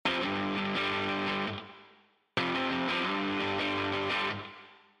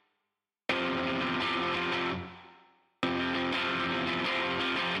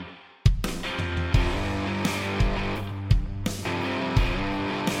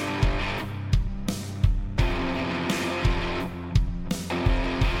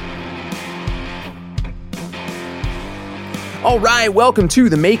All right, welcome to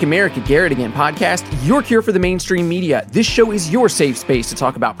the Make America Garrett Again podcast, your cure for the mainstream media. This show is your safe space to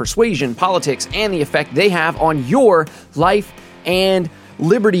talk about persuasion, politics, and the effect they have on your life and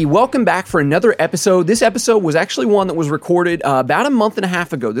liberty. Welcome back for another episode. This episode was actually one that was recorded about a month and a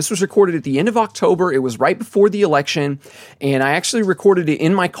half ago. This was recorded at the end of October. It was right before the election, and I actually recorded it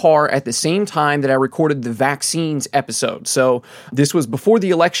in my car at the same time that I recorded the vaccines episode. So this was before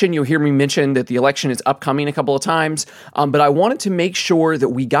the election. You'll hear me mention that the election is upcoming a couple of times, but I wanted to make sure that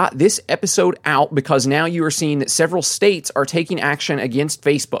we got this episode out because now you are seeing that several states are taking action against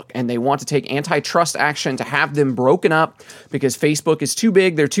Facebook, and they want to take antitrust action to have them broken up because Facebook is too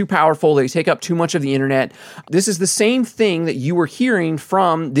big, they're too powerful, they take up too much of the internet. This is the same thing that you were hearing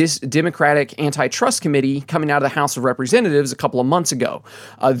from this Democratic Antitrust Committee coming out of the House of Representatives a couple of months ago.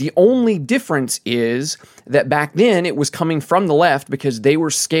 The only difference is that back then it was coming from the left because they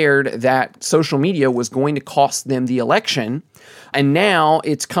were scared that social media was going to cost them the election. And now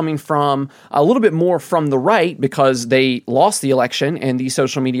it's coming from a little bit more from the right because they lost the election and these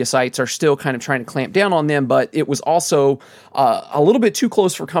social media sites are still kind of trying to clamp down on them. But it was also a little bit too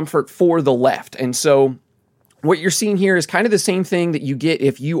close for comfort for the left. And so what you're seeing here is kind of the same thing that you get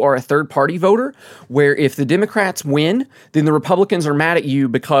if you are a third-party voter, where if the Democrats win, then the Republicans are mad at you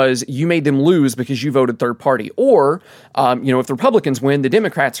because you made them lose because you voted third-party. Or, if the Republicans win, the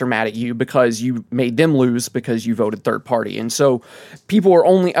Democrats are mad at you because you made them lose because you voted third-party. And so people are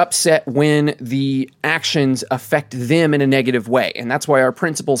only upset when the actions affect them in a negative way. And that's why our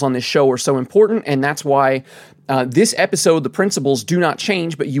principles on this show are so important, and that's why this episode, the principles do not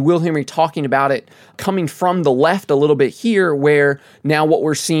change, but you will hear me talking about it coming from the left a little bit here, where now what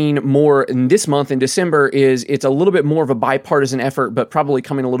we're seeing more in this month in December is it's a little bit more of a bipartisan effort, but probably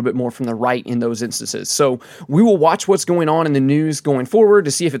coming a little bit more from the right in those instances. So we will watch what's going on in the news going forward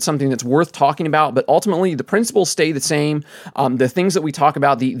to see if it's something that's worth talking about, but ultimately the principles stay the same. The things that we talk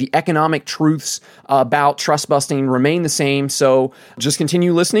about, the economic truths about trust busting remain the same. So just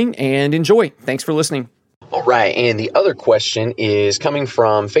continue listening and enjoy. Thanks for listening. All right, and the other question is coming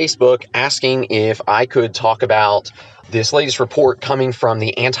from Facebook asking if I could talk about this latest report coming from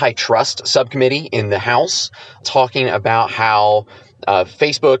the Antitrust Subcommittee in the House, talking about how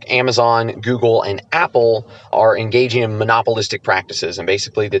Facebook, Amazon, Google, and Apple are engaging in monopolistic practices, and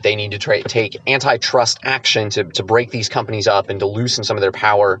basically that they need to take antitrust action to break these companies up and to loosen some of their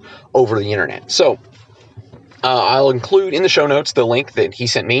power over the internet. So I'll include in the show notes the link that he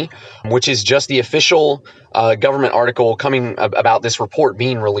sent me, which is just the official government article coming about this report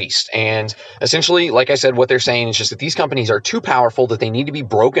being released. And essentially, like I said, what they're saying is just that these companies are too powerful, that they need to be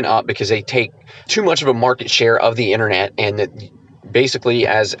broken up because they take too much of a market share of the internet, and that basically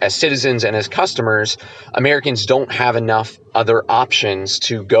as citizens and as customers, Americans don't have enough other options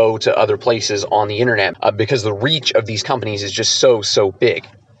to go to other places on the internet because the reach of these companies is just so big.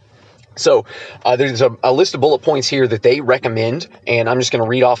 So there's a list of bullet points here that they recommend, and I'm just going to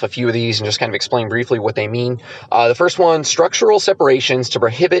read off a few of these and just kind of explain briefly what they mean. The first one, structural separations to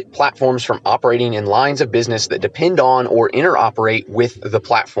prohibit platforms from operating in lines of business that depend on or interoperate with the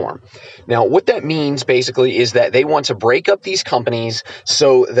platform. Now, what that means basically is that they want to break up these companies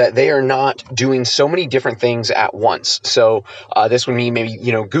so that they are not doing so many different things at once. So this would mean maybe,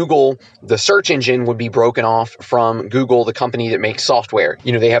 Google, the search engine, would be broken off from Google, the company that makes software.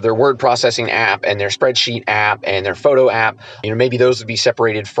 They have their word processing app and their spreadsheet app and their photo app. Maybe those would be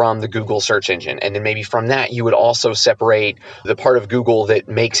separated from the Google search engine. And then maybe from that, you would also separate the part of Google that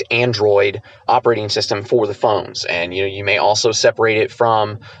makes Android operating system for the phones. And, you may also separate it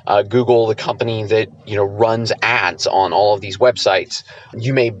from Google, the company that, runs ads on all of these websites.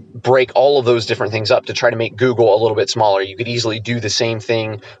 You may break all of those different things up to try to make Google a little bit smaller. You could easily do the same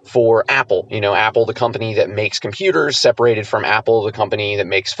thing for Apple. Apple, the company that makes computers, separated from Apple, the company that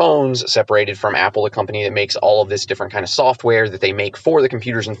makes phones, separated from Apple, the company that makes all of this different kind of software that they make for the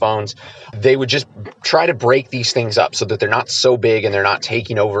computers and phones. They would just try to break these things up so that they're not so big and they're not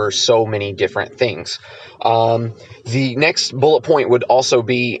taking over so many different things. The next bullet point would also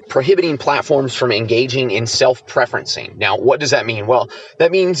be prohibiting platforms from engaging in self-preferencing. Now, what does that mean? Well,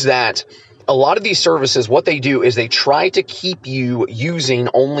 that means that a lot of these services, what they do is they try to keep you using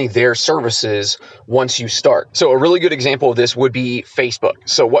only their services once you start. So a really good example of this would be Facebook.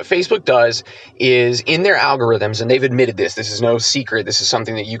 So what Facebook does is in their algorithms, and they've admitted this is no secret, this is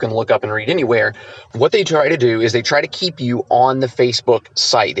something that you can look up and read anywhere. What they try to do is they try to keep you on the Facebook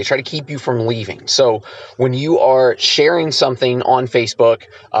site. They try to keep you from leaving. So when you are sharing something on Facebook,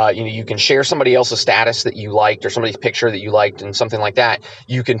 you can share somebody else's status that you liked or somebody's picture that you liked and something like that.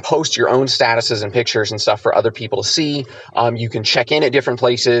 You can post your own statuses and pictures and stuff for other people to see. You can check in at different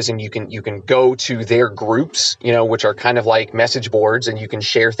places, and you can go to their groups, which are kind of like message boards, and you can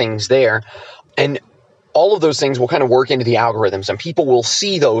share things there. And all of those things will kind of work into the algorithms, and people will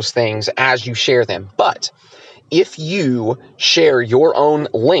see those things as you share them. But if you share your own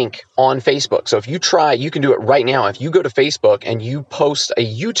link on Facebook, so if you try, you can do it right now. If you go to Facebook and you post a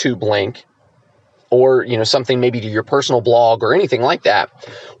YouTube link, or something maybe to your personal blog or anything like that,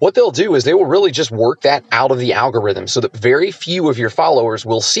 what they'll do is they will really just work that out of the algorithm so that very few of your followers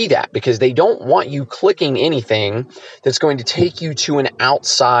will see that, because they don't want you clicking anything that's going to take you to an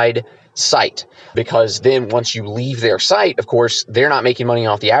outside site, because then once you leave their site, of course, they're not making money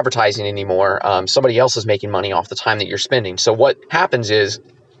off the advertising anymore. Somebody else is making money off the time that you're spending. So what happens is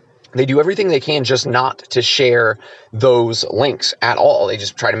they do everything they can just not to share those links at all. They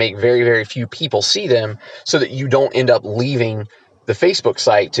just try to make very, very few people see them so that you don't end up leaving the Facebook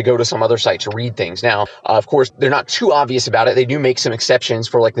site to go to some other site to read things. Now, of course, they're not too obvious about it. They do make some exceptions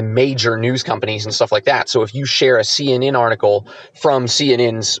for like the major news companies and stuff like that. So if you share a CNN article from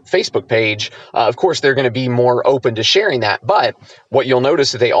CNN's Facebook page, of course, they're going to be more open to sharing that. But what you'll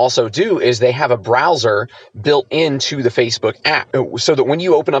notice that they also do is they have a browser built into the Facebook app, so that when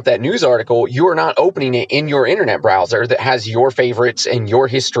you open up that news article, you are not opening it in your internet browser that has your favorites and your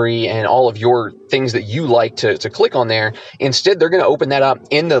history and all of your things that you like to click on there. Instead, they're going to open that up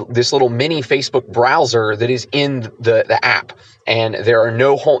in this little mini Facebook browser that is in the app. And there's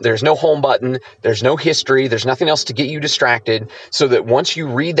no home button, there's no history, there's nothing else to get you distracted, so that once you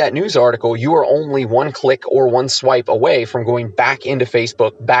read that news article, you are only one click or one swipe away from going back into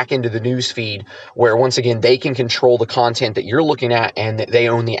Facebook, back into the news feed, where once again, they can control the content that you're looking at, and they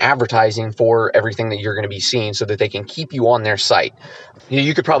own the advertising for everything that you're going to be seeing, so that they can keep you on their site.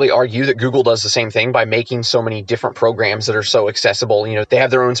 You could probably argue that Google does the same thing by making so many different programs that are so accessible. They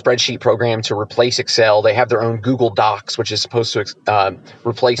have their own spreadsheet program to replace Excel. They have their own Google Docs, which is supposed to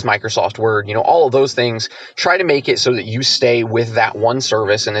replace Microsoft Word. All of those things try to make it so that you stay with that one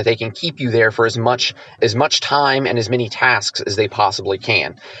service, and that they can keep you there for as much time and as many tasks as they possibly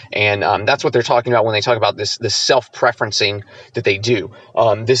can. And that's what they're talking about when they talk about this self-preferencing that they do.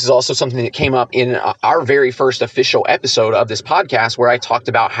 This is also something that came up in our very first official episode of this podcast, where I talked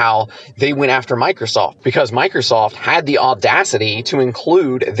about how they went after Microsoft, because Microsoft had the audacity to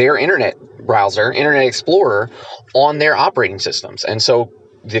include their internet browser, Internet Explorer, on their operating systems. And so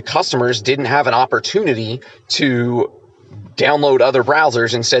the customers didn't have an opportunity to download other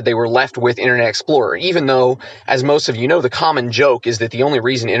browsers. Instead, they were left with Internet Explorer, even though, as most of you know, the common joke is that the only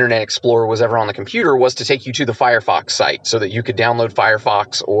reason Internet Explorer was ever on the computer was to take you to the Firefox site so that you could download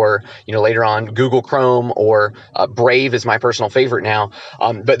Firefox, or later on Google Chrome, or Brave is my personal favorite now.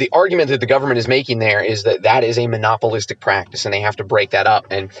 But the argument that the government is making there is that is a monopolistic practice, and they have to break that up.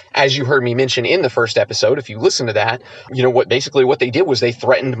 And as you heard me mention in the first episode, if you listen to that, what they did was they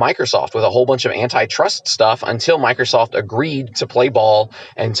threatened Microsoft with a whole bunch of antitrust stuff until Microsoft agreed to play ball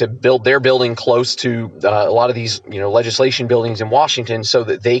and to build their building close to a lot of these legislation buildings in Washington, so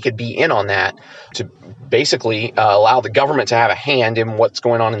that they could be in on that, to basically allow the government to have a hand in what's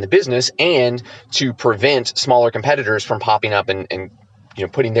going on in the business, and to prevent smaller competitors from popping up and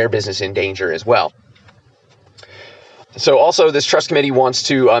putting their business in danger as well. So also, this trust committee wants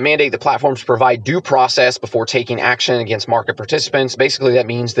to mandate that platforms provide due process before taking action against market participants. Basically, that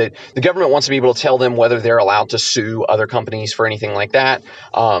means that the government wants to be able to tell them whether they're allowed to sue other companies for anything like that.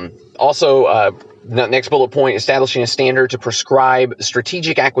 Next bullet point, establishing a standard to prescribe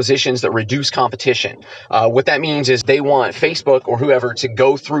strategic acquisitions that reduce competition. What that means is they want Facebook or whoever to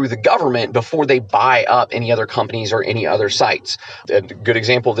go through the government before they buy up any other companies or any other sites. A good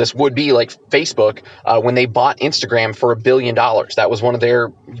example of this would be like Facebook when they bought Instagram for $1 billion. That was one of their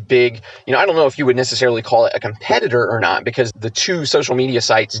big, I don't know if you would necessarily call it a competitor or not, because the two social media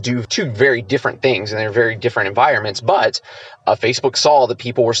sites do two very different things, and they're very different environments. But Facebook saw that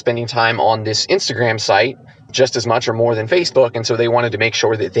people were spending time on this Instagram site just as much or more than Facebook, and so they wanted to make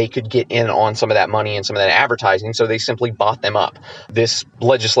sure that they could get in on some of that money and some of that advertising, so they simply bought them up. This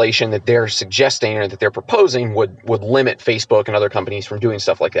legislation that they're suggesting or that they're proposing would limit Facebook and other companies from doing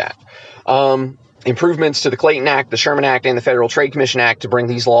stuff like that. Improvements to the Clayton Act, the Sherman Act, and the Federal Trade Commission Act to bring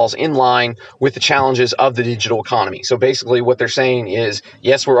these laws in line with the challenges of the digital economy. So basically what they're saying is,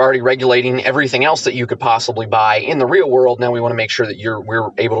 yes, we're already regulating everything else that you could possibly buy in the real world. Now we want to make sure that we're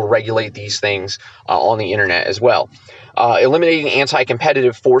able to regulate these things on the internet as well. Eliminating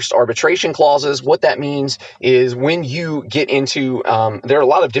anti-competitive forced arbitration clauses. What that means is when you get into, there are a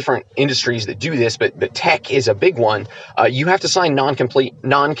lot of different industries that do this, but tech is a big one. You have to sign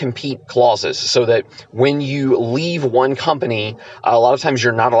non-compete clauses so that when you leave one company, a lot of times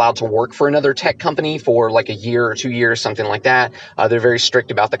you're not allowed to work for another tech company for like a year or 2 years, something like that. They're very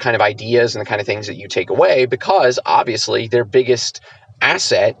strict about the kind of ideas and the kind of things that you take away, because obviously their biggest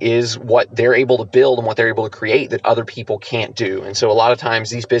asset is what they're able to build and what they're able to create that other people can't do. And so a lot of times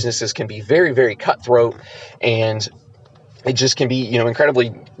these businesses can be very, very cutthroat, and it just can be,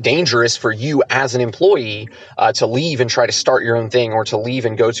 incredibly dangerous for you as an employee to leave and try to start your own thing, or to leave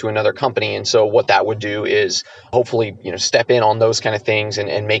and go to another company. And so what that would do is hopefully, step in on those kind of things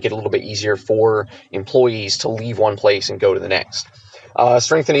and make it a little bit easier for employees to leave one place and go to the next.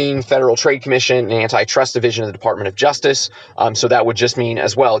 Strengthening Federal Trade Commission and Antitrust Division of the Department of Justice. So that would just mean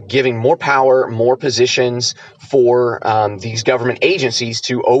as well giving more power, more positions for these government agencies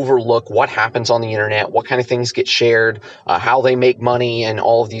to overlook what happens on the internet, what kind of things get shared, how they make money, and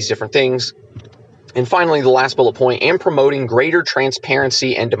all of these different things. And finally, the last bullet point, and promoting greater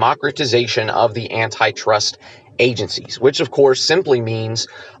transparency and democratization of the antitrust agencies, which of course simply means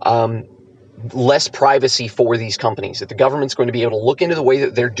less privacy for these companies, that the government's going to be able to look into the way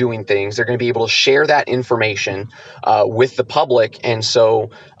that they're doing things. They're going to be able to share that information with the public. And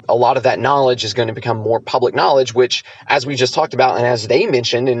so a lot of that knowledge is going to become more public knowledge, which, as we just talked about, and as they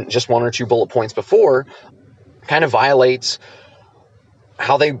mentioned in just one or two bullet points before, kind of violates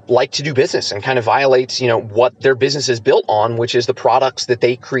how they like to do business, and kind of violates, what their business is built on, which is the products that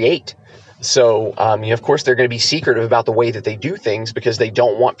they create. So, of course, they're going to be secretive about the way that they do things, because they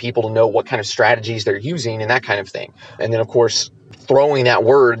don't want people to know what kind of strategies they're using and that kind of thing. And then, of course, throwing that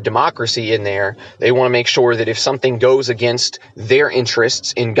word democracy in there, they want to make sure that if something goes against their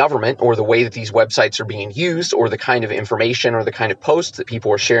interests in government, or the way that these websites are being used, or the kind of information or the kind of posts that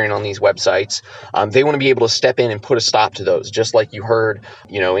people are sharing on these websites, they want to be able to step in and put a stop to those. Just like you heard,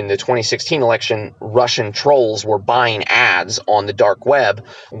 in the 2016 election, Russian trolls were buying ads on the dark web,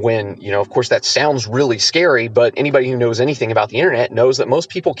 when, of course, that sounds really scary, but anybody who knows anything about the internet knows that most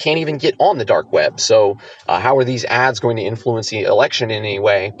people can't even get on the dark web. So how are these ads going to influence the election in any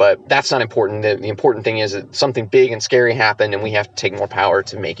way? But that's not important. The important thing is that something big and scary happened, and we have to take more power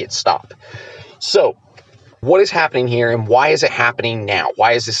to make it stop. So what is happening here, and why is it happening now?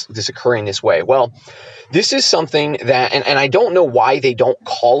 Why is this occurring this way? Well, this is something that, and I don't know why they don't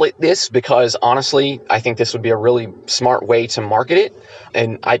call it this, because honestly, I think this would be a really smart way to market it.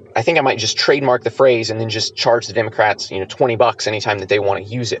 And I think I might just trademark the phrase and then just charge the Democrats, $20 anytime that they want to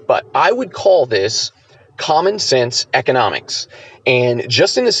use it. But I would call this common sense economics. And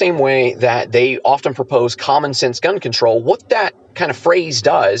just in the same way that they often propose common sense gun control, what that kind of phrase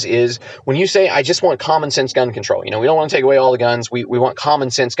does is, when you say, I just want common sense gun control, we don't want to take away all the guns, we want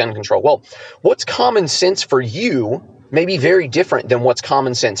common sense gun control. Well, what's common sense for you may be very different than what's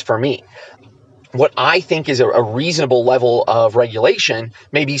common sense for me. What I think is a reasonable level of regulation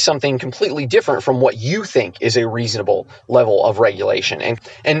may be something completely different from what you think is a reasonable level of regulation.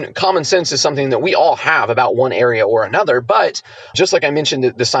 And common sense is something that we all have about one area or another. But just like I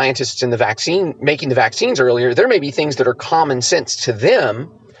mentioned, the scientists in making the vaccines earlier, there may be things that are common sense to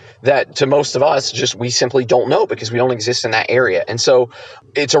them that to most of us, we simply don't know, because we don't exist in that area. And so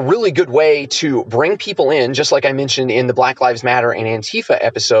it's a really good way to bring people in, just like I mentioned in the Black Lives Matter and Antifa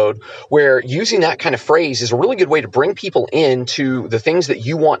episode, where using that kind of phrase is a really good way to bring people into the things that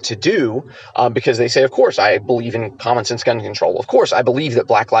you want to do, because they say, of course, I believe in common sense gun control. Of course, I believe that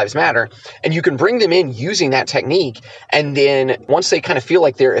Black Lives Matter. And you can bring them in using that technique. And then once they kind of feel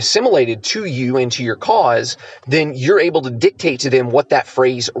like they're assimilated to you and to your cause, then you're able to dictate to them what that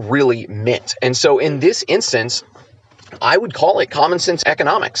phrase really meant. And so in this instance, I would call it common sense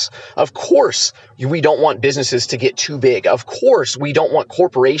economics. Of course, we don't want businesses to get too big. Of course, we don't want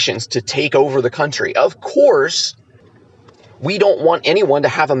corporations to take over the country. Of course, we don't want anyone to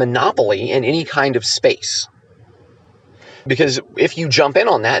have a monopoly in any kind of space. Because if you jump in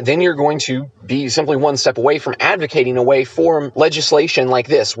on that, then you're going to be simply one step away from advocating away for legislation like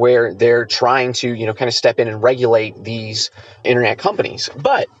this, where they're trying to, kind of step in and regulate these internet companies.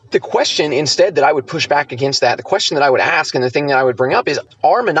 But the question instead that I would push back against that, the question that I would ask, and the thing that I would bring up is,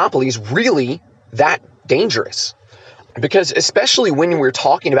 are monopolies really that dangerous? Because especially when we're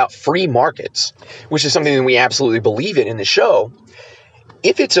talking about free markets, which is something that we absolutely believe in the show,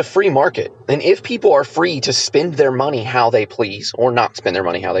 if it's a free market, and if people are free to spend their money how they please, or not spend their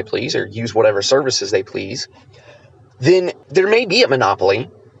money how they please, or use whatever services they please, then there may be a monopoly,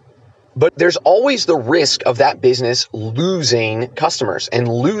 but there's always the risk of that business losing customers and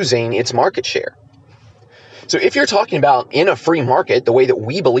losing its market share. So if you're talking about in a free market, the way that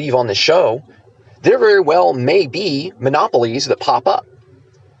we believe on this show, there very well may be monopolies that pop up.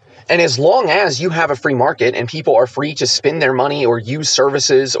 And as long as you have a free market and people are free to spend their money or use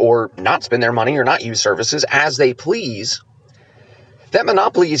services or not spend their money or not use services as they please, that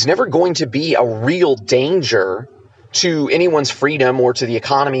monopoly is never going to be a real danger to anyone's freedom or to the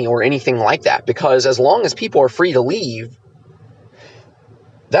economy or anything like that. Because as long as people are free to leave,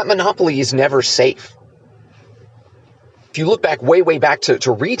 that monopoly is never safe. If you look back way back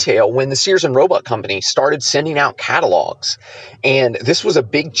to retail, when the Sears and Roebuck Company started sending out catalogs, and this was a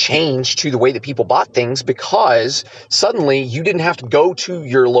big change to the way that people bought things, because suddenly you didn't have to go to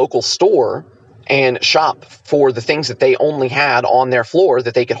your local store and shop for the things that they only had on their floor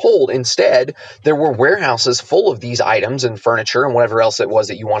that they could hold. Instead, there were warehouses full of these items and furniture and whatever else it was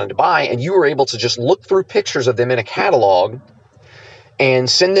that you wanted to buy, and you were able to just look through pictures of them in a catalog and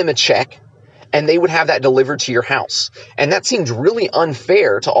send them a check, and they would have that delivered to your house. And that seemed really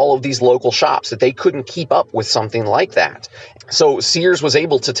unfair to all of these local shops that they couldn't keep up with something like that. So Sears was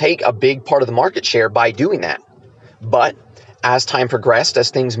able to take a big part of the market share by doing that. But as time progressed,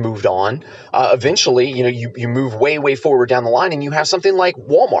 as things moved on, eventually, you move way forward down the line, and you have something like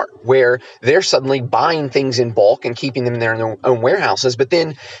Walmart, where they're suddenly buying things in bulk and keeping them there in their own warehouses. But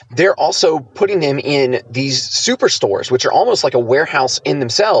then they're also putting them in these superstores, which are almost like a warehouse in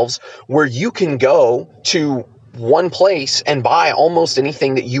themselves, where you can go to one place and buy almost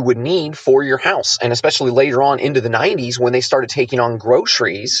anything that you would need for your house. And especially later on into the 90s, when they started taking on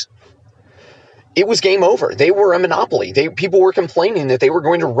groceries, it was game over. They were a monopoly. People were complaining that they were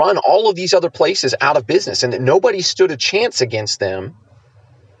going to run all of these other places out of business and that nobody stood a chance against them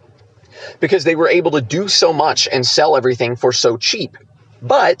because they were able to do so much and sell everything for so cheap.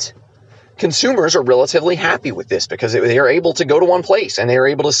 But consumers are relatively happy with this because they are able to go to one place and they are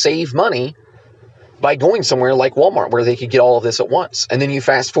able to save money by going somewhere like Walmart where they could get all of this at once. And then you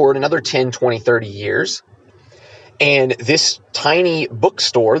fast forward another 10, 20, 30 years, and this tiny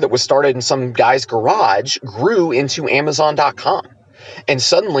bookstore that was started in some guy's garage grew into Amazon.com. And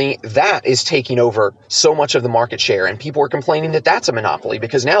suddenly that is taking over so much of the market share. And people are complaining that that's a monopoly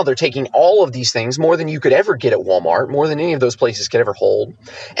because now they're taking all of these things, more than you could ever get at Walmart, more than any of those places could ever hold.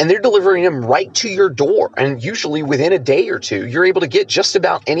 And they're delivering them right to your door. And usually within a day or two, you're able to get just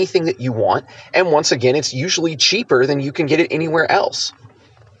about anything that you want. And once again, it's usually cheaper than you can get it anywhere else.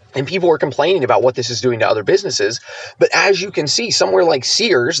 And people are complaining about what this is doing to other businesses. But as you can see, somewhere like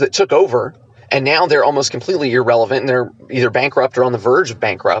Sears that took over, and now they're almost completely irrelevant, and they're either bankrupt or on the verge of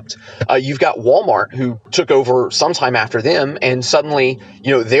bankrupt. You've got Walmart, who took over sometime after them, and suddenly,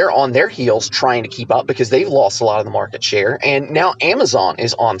 they're on their heels trying to keep up because they've lost a lot of the market share. And now Amazon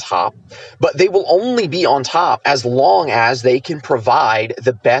is on top, but they will only be on top as long as they can provide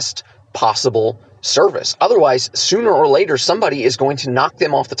the best possible service. Otherwise, sooner or later, somebody is going to knock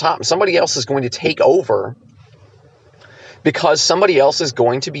them off the top, and somebody else is going to take over because somebody else is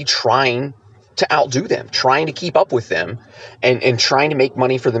going to be trying to outdo them, trying to keep up with them, and trying to make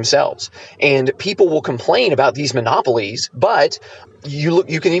money for themselves. And people will complain about these monopolies, but you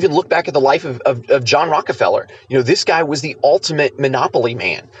can even look back at the life of John Rockefeller. This guy was the ultimate monopoly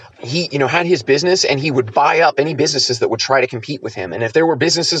man. He, had his business, and he would buy up any businesses that would try to compete with him. And if there were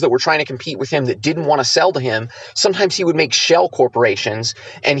businesses that were trying to compete with him that didn't want to sell to him, sometimes he would make shell corporations,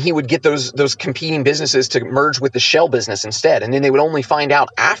 and he would get those competing businesses to merge with the shell business instead. And then they would only find out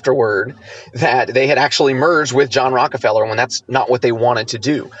afterward that they had actually merged with John Rockefeller when that's not what they wanted to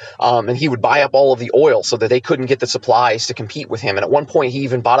do. And he would buy up all of the oil so that they couldn't get the supplies to compete with him. And at one point, he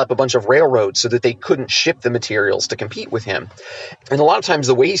even bought up a bunch of railroads so that they couldn't ship the materials to compete with him. And a lot of times,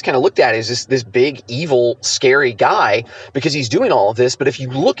 the way he's kind of looked at is this big, evil, scary guy because he's doing all of this. But if you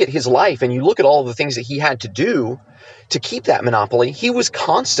look at his life and you look at all of the things that he had to do to keep that monopoly, he was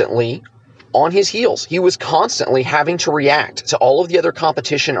constantly on his heels. He was constantly having to react to all of the other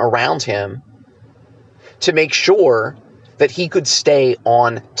competition around him to make sure that he could stay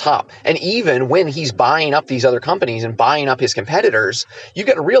on top. And even when he's buying up these other companies and buying up his competitors, you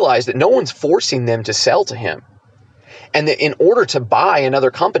got to realize that no one's forcing them to sell to him. And that in order to buy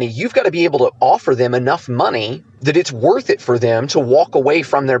another company, you've got to be able to offer them enough money that it's worth it for them to walk away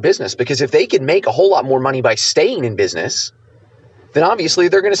from their business. Because if they can make a whole lot more money by staying in business, then obviously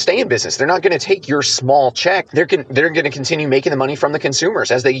they're going to stay in business. They're not going to take your small check. They're going to continue making the money from the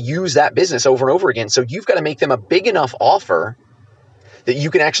consumers as they use that business over and over again. So you've got to make them a big enough offer that you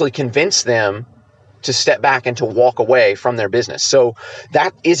can actually convince them to step back and to walk away from their business. So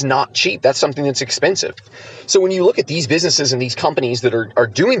that is not cheap. That's something that's expensive. So when you look at these businesses and these companies that are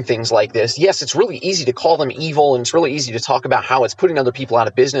doing things like this, yes, it's really easy to call them evil, and it's really easy to talk about how it's putting other people out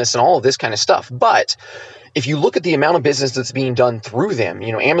of business and all of this kind of stuff. But if you look at the amount of business that's being done through them,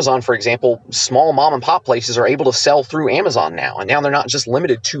 Amazon, for example, small mom and pop places are able to sell through Amazon now. And now they're not just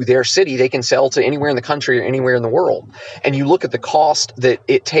limited to their city. They can sell to anywhere in the country or anywhere in the world. And you look at the cost that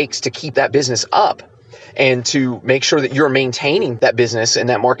it takes to keep that business up and to make sure that you're maintaining that business and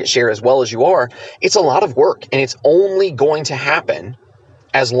that market share as well as you are. It's a lot of work, and it's only going to happen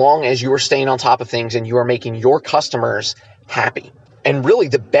as long as you are staying on top of things and you are making your customers happy. And really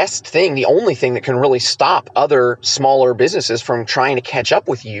the best thing, the only thing that can really stop other smaller businesses from trying to catch up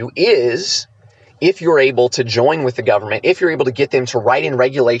with you is if you're able to join with the government, if you're able to get them to write in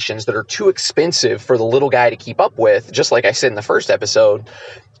regulations that are too expensive for the little guy to keep up with, just like I said in the first episode,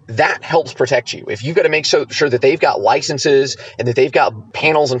 that helps protect you. If you've got to make sure that they've got licenses and that they've got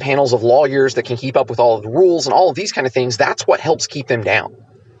panels and panels of lawyers that can keep up with all of the rules and all of these kind of things, that's what helps keep them down.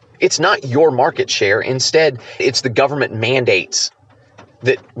 It's not your market share. Instead, it's the government mandates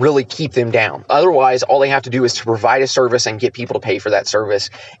that really keep them down. Otherwise, all they have to do is to provide a service and get people to pay for that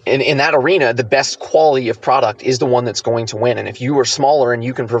service. And in that arena, the best quality of product is the one that's going to win. And if you are smaller and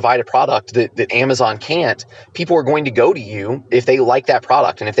you can provide a product that Amazon can't, people are going to go to you if they like that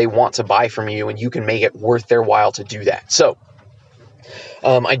product and if they want to buy from you, and you can make it worth their while to do that. So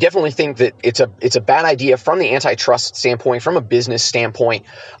I definitely think that it's a bad idea from the antitrust standpoint, from a business standpoint.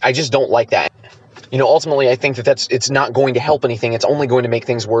 I just don't like that. Ultimately, I think that it's not going to help anything. It's only going to make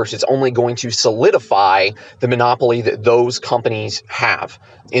things worse. It's only going to solidify the monopoly that those companies have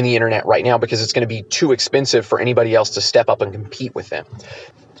in the internet right now, because it's going to be too expensive for anybody else to step up and compete with them.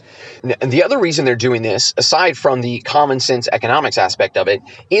 And the other reason they're doing this, aside from the common sense economics aspect of it,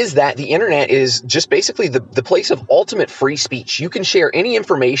 is that the internet is just basically the place of ultimate free speech. You can share any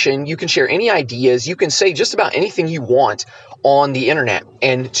information, you can share any ideas, you can say just about anything you want on the internet.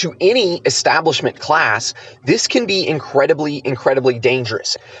 And to any establishment class, this can be incredibly, incredibly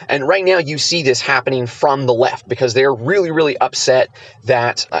dangerous. And right now you see this happening from the left, because they're really, really upset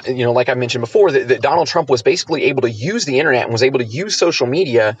that, like I mentioned before, that Donald Trump was basically able to use the internet and was able to use social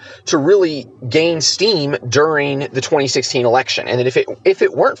media to really gain steam during the 2016 election. And that if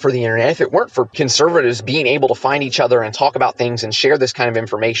it weren't for the internet, if it weren't for conservatives being able to find each other and talk about things and share this kind of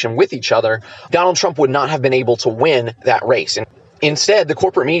information with each other, Donald Trump would not have been able to win that race. And instead, the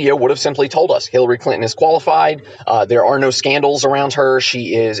corporate media would have simply told us Hillary Clinton is qualified. There are no scandals around her.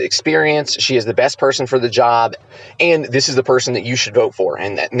 She is experienced. She is the best person for the job. And this is the person that you should vote for.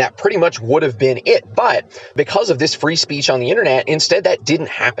 And that pretty much would have been it. But because of this free speech on the internet, instead that didn't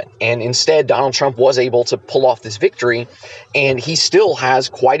happen. And instead, Donald Trump was able to pull off this victory. And he still has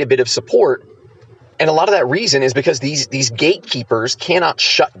quite a bit of support. And a lot of that reason is because these gatekeepers cannot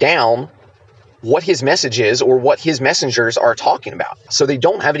shut down what his message is or what his messengers are talking about. So they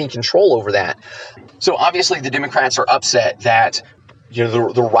don't have any control over that. So obviously the Democrats are upset that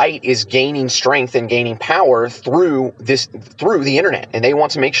the right is gaining strength and gaining power through the internet. And they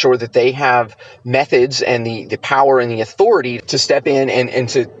want to make sure that they have methods and the power and the authority to step in and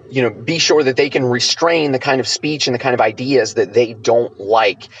to be sure that they can restrain the kind of speech and the kind of ideas that they don't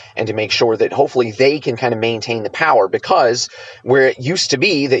like, and to make sure that hopefully they can kind of maintain the power. Because where it used to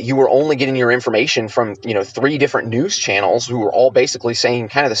be that you were only getting your information from 3 different news channels who were all basically saying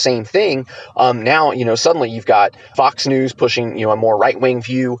kind of the same thing, now suddenly you've got Fox News pushing a more right-wing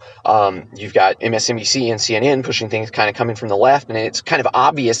view. You've got MSNBC and CNN pushing things kind of coming from the left, and it's kind of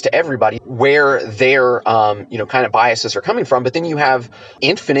obvious to everybody where their kind of biases are coming from. But then you have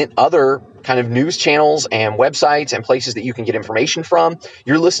infinite other kind of news channels and websites and places that you can get information from.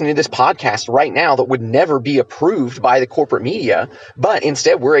 You're listening to this podcast right now that would never be approved by the corporate media, but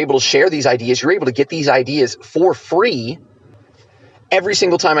instead we're able to share these ideas. You're able to get these ideas for free every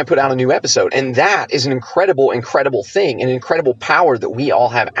single time I put out a new episode. And that is an incredible, incredible thing, an incredible power that we all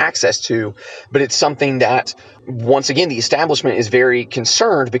have access to. But it's something that, once again, the establishment is very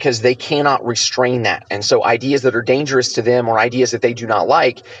concerned because they cannot restrain that. And so ideas that are dangerous to them or ideas that they do not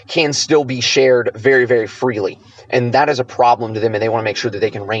like can still be shared very, very freely. And that is a problem to them, and they want to make sure that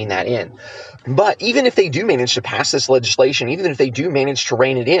they can rein that in. But even if they do manage to pass this legislation, even if they do manage to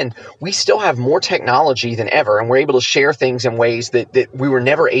rein it in, we still have more technology than ever, and we're able to share things in ways that we were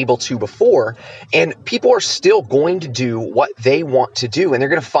never able to before. And people are still going to do what they want to do, and they're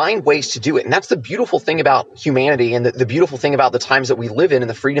going to find ways to do it. And that's the beautiful thing about humanity, and the beautiful thing about the times that we live in and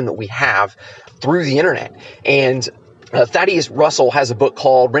the freedom that we have through the internet. And Thaddeus Russell has a book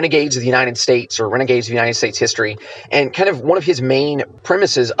called Renegades of the United States, or Renegades of the United States History. And kind of one of his main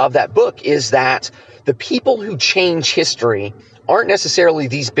premises of that book is that the people who change history aren't necessarily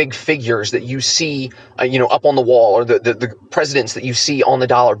these big figures that you see, up on the wall, or the presidents that you see on the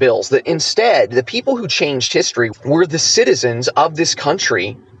dollar bills. That instead, the people who changed history were the citizens of this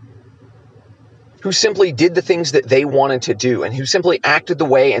country who simply did the things that they wanted to do and who simply acted the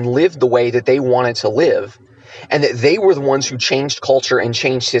way and lived the way that they wanted to live. And that they were the ones who changed culture and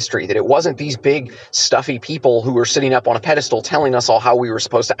changed history. That it wasn't these big, stuffy people who were sitting up on a pedestal telling us all how we were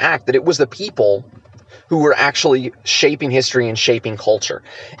supposed to act. That it was the people who were actually shaping history and shaping culture.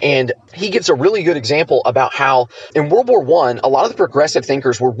 And he gives a really good example about how in World War I, a lot of the progressive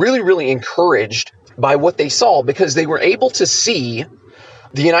thinkers were really, really encouraged by what they saw because they were able to see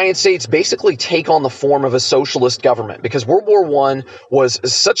the United States basically take on the form of a socialist government, because World War I was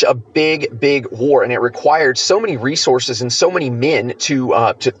such a big, big war, and it required so many resources and so many men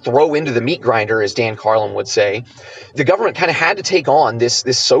to throw into the meat grinder, as Dan Carlin would say. The government kind of had to take on this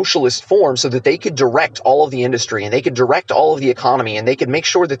socialist form so that they could direct all of the industry and they could direct all of the economy, and they could make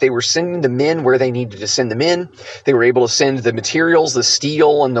sure that they were sending the men where they needed to send them in. They were able to send the materials, the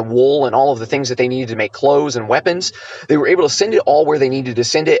steel and the wool and all of the things that they needed to make clothes and weapons. They were able to send it all where they needed to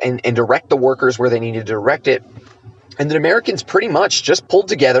send it and direct the workers where they needed to direct it. And the Americans pretty much just pulled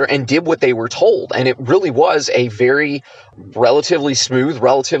together and did what they were told. And it really was a very relatively smooth,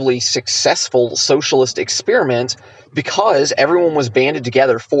 relatively successful socialist experiment because everyone was banded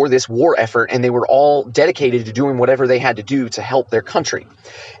together for this war effort and they were all dedicated to doing whatever they had to do to help their country.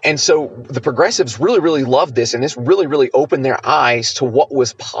 And so the progressives really, really loved this, and this really, really opened their eyes to what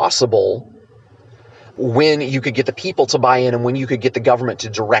was possible when you could get the people to buy in and when you could get the government to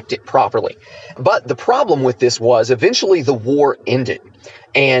direct it properly. But the problem with this was eventually the war ended.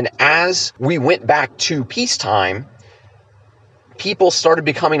 And as we went back to peacetime, people started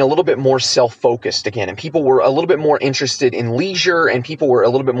becoming a little bit more self-focused again, and people were a little bit more interested in leisure, and people were a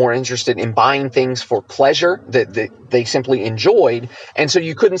little bit more interested in buying things for pleasure that they simply enjoyed. And so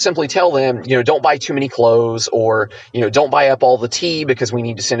you couldn't simply tell them, don't buy too many clothes, or, don't buy up all the tea because we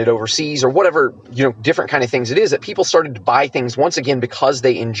need to send it overseas, or whatever, different kind of things it is, that people started to buy things once again because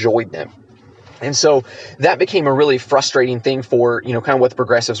they enjoyed them. And so that became a really frustrating thing for, kind of what the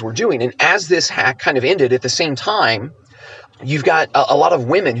progressives were doing. And as this hack kind of ended at the same time, you've got a lot of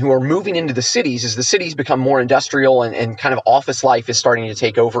women who are moving into the cities as the cities become more industrial and kind of office life is starting to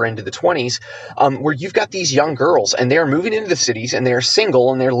take over into the 20s, where you've got these young girls and they're moving into the cities and they're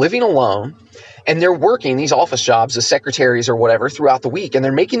single and they're living alone and they're working these office jobs as secretaries or whatever throughout the week, and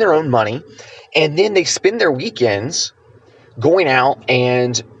they're making their own money, and then they spend their weekends going out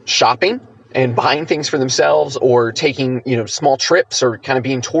and shopping and buying things for themselves, or taking, small trips, or kind of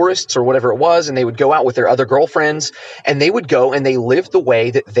being tourists or whatever it was. And they would go out with their other girlfriends and they would go and they lived the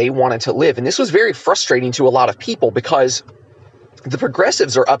way that they wanted to live. And this was very frustrating to a lot of people because the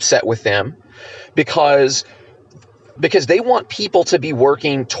progressives are upset with them because they want people to be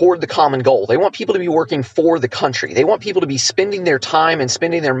working toward the common goal. They want people to be working for the country. They want people to be spending their time and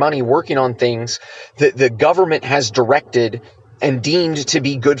spending their money working on things that the government has directed and deemed to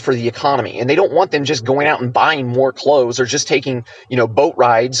be good for the economy. And they don't want them just going out and buying more clothes, or just taking, boat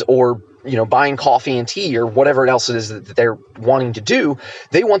rides, or, buying coffee and tea, or whatever else it is that they're wanting to do.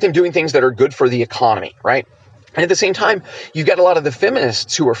 They want them doing things that are good for the economy, right? And at the same time, you've got a lot of the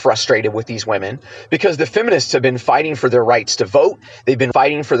feminists who are frustrated with these women because the feminists have been fighting for their rights to vote. They've been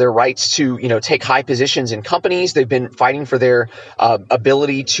fighting for their rights to, take high positions in companies. They've been fighting for their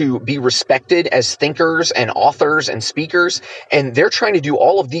ability to be respected as thinkers and authors and speakers. And they're trying to do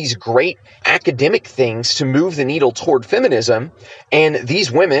all of these great academic things to move the needle toward feminism. And these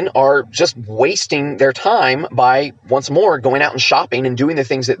women are just wasting their time by, once more, going out and shopping and doing the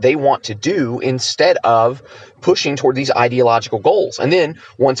things that they want to do instead of pushing toward these ideological goals. And then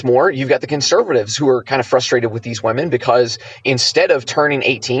once more, you've got the conservatives who are kind of frustrated with these women because instead of turning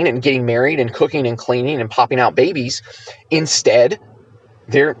 18 and getting married and cooking and cleaning and popping out babies, instead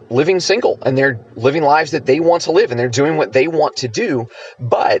they're living single and they're living lives that they want to live and they're doing what they want to do.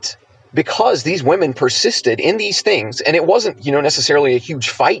 But because these women persisted in these things, and it wasn't, necessarily a huge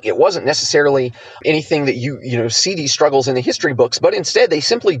fight. It wasn't necessarily anything that you see these struggles in the history books, but instead they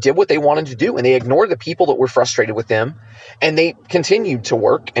simply did what they wanted to do, and they ignored the people that were frustrated with them, and they continued to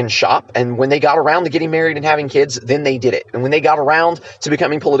work and shop. And when they got around to getting married and having kids, then they did it. And when they got around to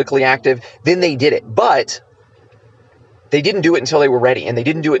becoming politically active, then they did it. But they didn't do it until they were ready, and they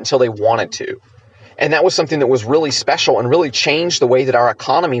didn't do it until they wanted to. And that was something that was really special and really changed the way that our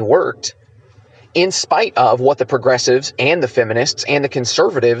economy worked, in spite of what the progressives and the feminists and the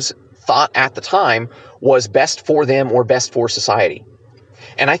conservatives thought at the time was best for them or best for society.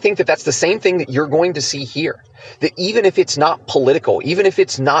 And I think that that's the same thing that you're going to see here. That even if it's not political, even if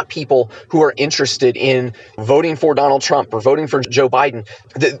it's not people who are interested in voting for Donald Trump or voting for Joe Biden,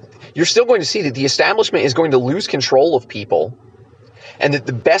 that you're still going to see that the establishment is going to lose control of people. And that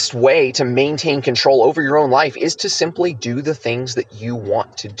the best way to maintain control over your own life is to simply do the things that you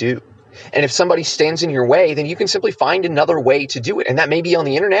want to do. And if somebody stands in your way, then you can simply find another way to do it. And that may be on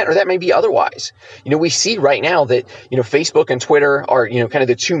the internet or that may be otherwise. We see right now that, Facebook and Twitter are, kind of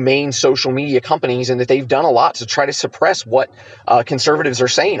the two main social media companies, and that they've done a lot to try to suppress what conservatives are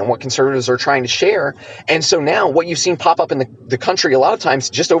saying and what conservatives are trying to share. And so now what you've seen pop up in the country a lot of times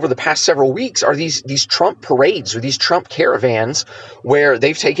just over the past several weeks are these Trump parades or these Trump caravans where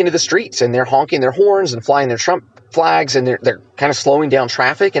they've taken to the streets and they're honking their horns and flying their Trump flags, and they're kind of slowing down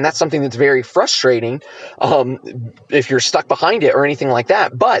traffic. And that's something that's very frustrating if you're stuck behind it or anything like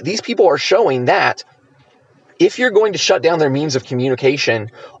that. But these people are showing that if you're going to shut down their means of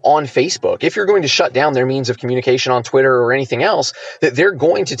communication on Facebook, if you're going to shut down their means of communication on Twitter or anything else, that they're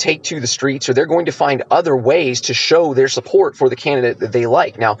going to take to the streets, or they're going to find other ways to show their support for the candidate that they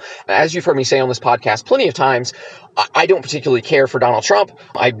like. Now, as you've heard me say on this podcast plenty of times, I don't particularly care for Donald Trump.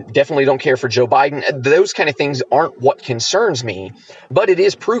 I definitely don't care for Joe Biden. Those kind of things aren't what concerns me, but it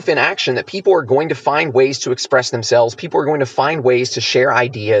is proof in action that people are going to find ways to express themselves. People are going to find ways to share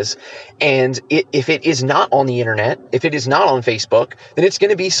ideas. And if it is not on the internet, if it is not on Facebook, then it's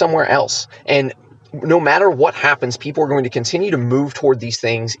going to be somewhere else. And no matter what happens, people are going to continue to move toward these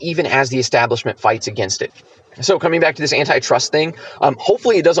things, even as the establishment fights against it. So coming back to this antitrust thing,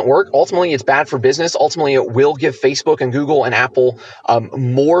 hopefully it doesn't work. Ultimately, it's bad for business. Ultimately, it will give Facebook and Google and Apple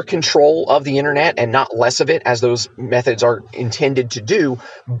more control of the internet and not less of it, as those methods are intended to do.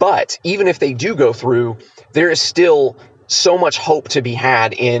 But even if they do go through, there is still so much hope to be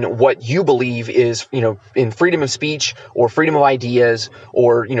had in what you believe is, in freedom of speech or freedom of ideas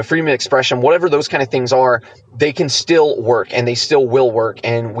or, freedom of expression, whatever those kind of things are. They can still work, and they still will work.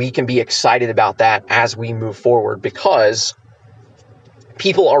 And we can be excited about that as we move forward, because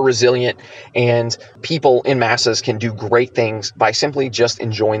people are resilient, and people in masses can do great things by simply just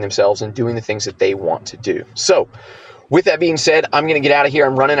enjoying themselves and doing the things that they want to do. So with that being said, I'm going to get out of here.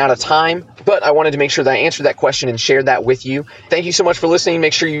 I'm running out of time, but I wanted to make sure that I answered that question and shared that with you. Thank you so much for listening.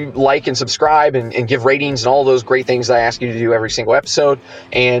 Make sure you like and subscribe and give ratings and all those great things that I ask you to do every single episode.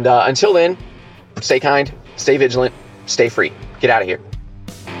 And until then, stay kind, stay vigilant, stay free. Get out of here.